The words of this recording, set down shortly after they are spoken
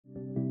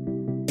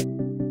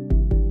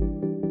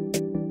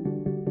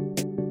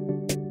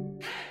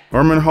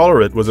Herman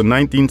Hollerith was a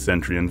 19th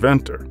century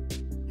inventor.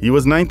 He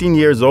was 19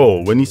 years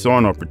old when he saw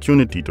an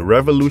opportunity to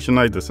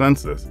revolutionize the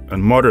census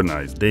and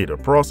modernize data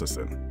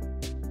processing.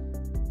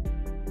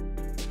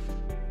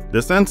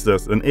 The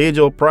census, an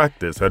age-old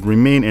practice, had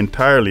remained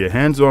entirely a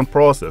hands-on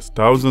process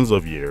thousands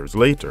of years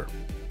later.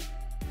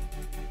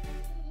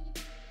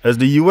 As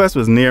the U.S.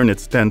 was nearing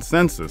its 10th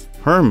census,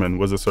 Herman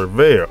was a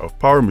surveyor of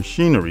power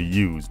machinery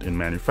used in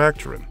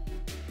manufacturing.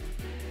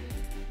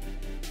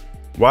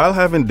 While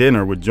having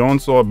dinner with John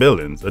Saw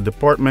Billings, a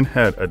department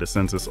head at the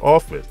census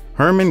office,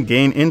 Herman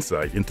gained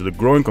insight into the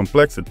growing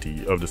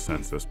complexity of the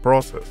census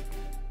process.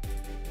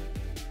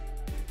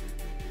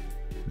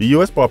 The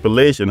U.S.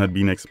 population had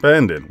been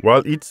expanding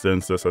while each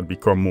census had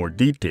become more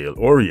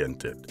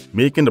detail-oriented,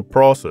 making the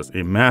process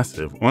a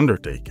massive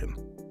undertaking.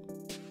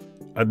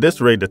 At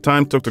this rate, the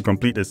time took to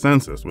complete a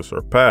census would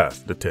surpass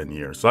the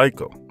 10-year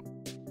cycle.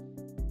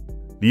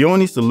 The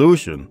only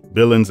solution,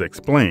 Billings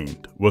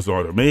explained, was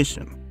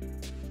automation.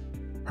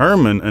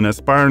 Herman, an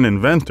aspiring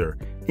inventor,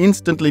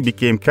 instantly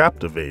became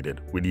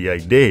captivated with the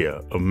idea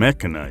of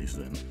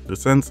mechanizing the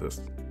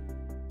census.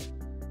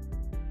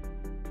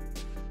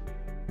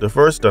 The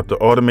first step to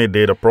automate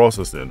data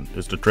processing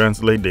is to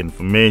translate the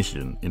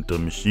information into a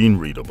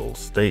machine-readable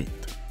state.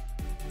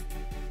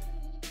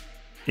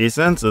 A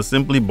census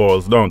simply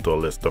boils down to a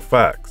list of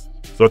facts,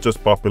 such as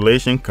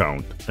population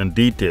count and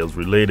details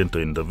relating to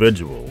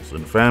individuals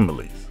and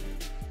families.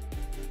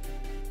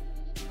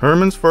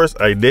 Herman's first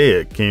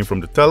idea came from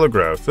the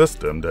telegraph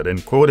system that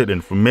encoded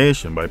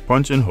information by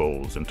punching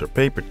holes into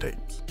paper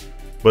tapes,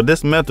 but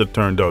this method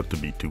turned out to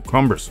be too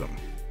cumbersome.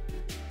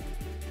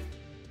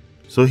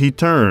 So he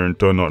turned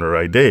to another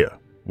idea.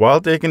 While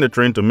taking the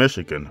train to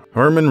Michigan,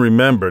 Herman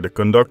remembered the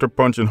conductor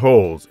punching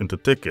holes into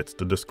tickets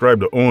to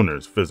describe the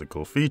owner's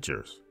physical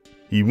features.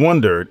 He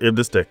wondered if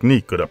this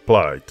technique could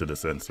apply to the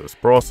census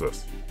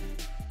process.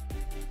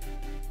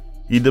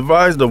 He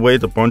devised a way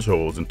to punch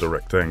holes into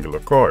rectangular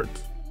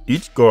cards.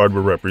 Each card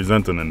would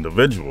represent an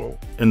individual,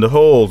 and the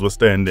holes would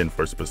stand in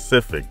for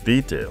specific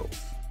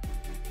details.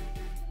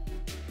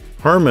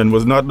 Herman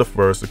was not the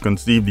first to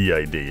conceive the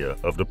idea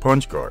of the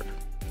punch card.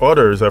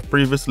 Others have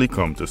previously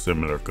come to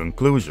similar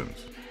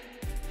conclusions.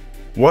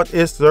 What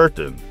is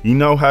certain, he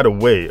now had a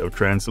way of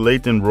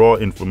translating raw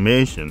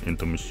information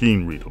into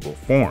machine-readable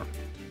form.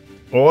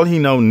 All he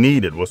now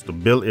needed was to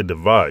build a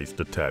device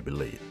to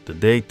tabulate the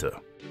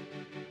data.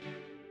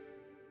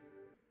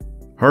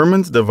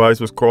 Herman's device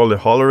was called the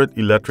Hollerith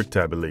Electric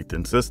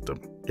Tabulating System.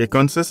 It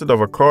consisted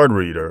of a card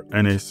reader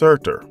and a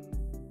inserter.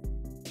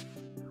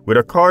 With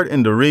a card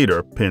in the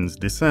reader, pins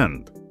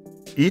descend.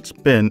 Each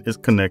pin is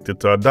connected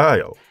to a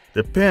dial.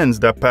 The pins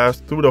that pass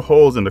through the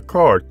holes in the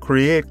card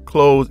create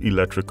closed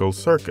electrical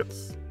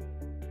circuits.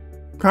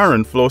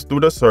 Current flows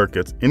through the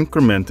circuits,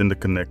 incrementing the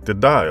connected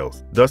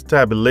dials, thus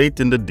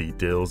tabulating the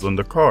details on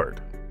the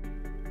card.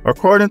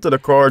 According to the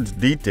card's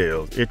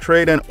details, a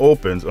tray then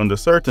opens on the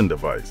certain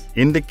device,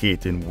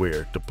 indicating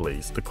where to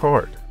place the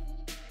card.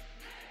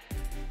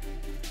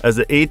 As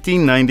the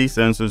 1890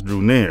 census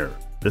drew near,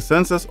 the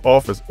census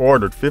office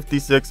ordered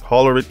 56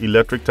 Hollerith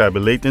electric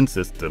tabulating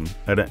systems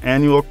at an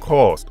annual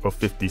cost of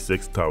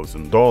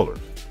 $56,000.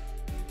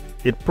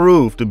 It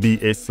proved to be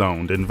a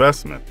sound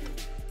investment.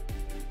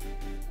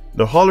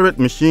 The Hollerith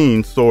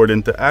machine soared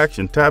into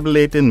action,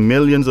 tabulating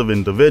millions of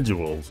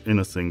individuals in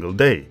a single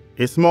day,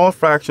 a small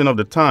fraction of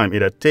the time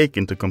it had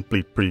taken to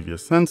complete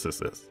previous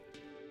censuses.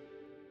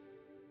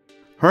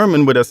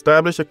 Herman would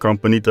establish a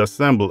company to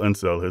assemble and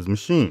sell his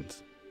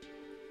machines.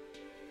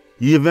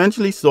 He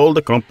eventually sold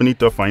the company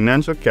to a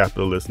financial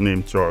capitalist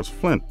named Charles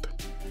Flint.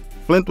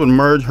 Flint would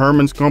merge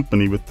Herman's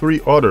company with 3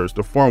 others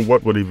to form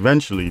what would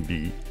eventually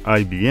be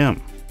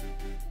IBM.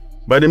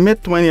 By the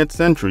mid-20th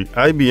century,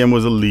 IBM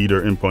was a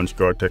leader in punch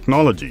card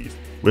technologies,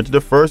 which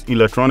the first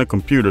electronic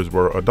computers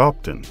were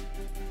adopting.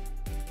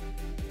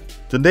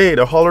 Today,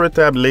 the Hollerith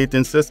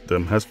tabulating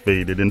system has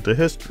faded into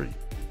history,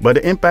 but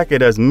the impact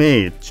it has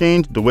made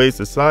changed the way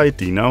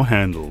society now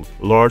handles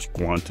large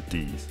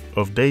quantities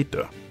of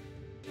data.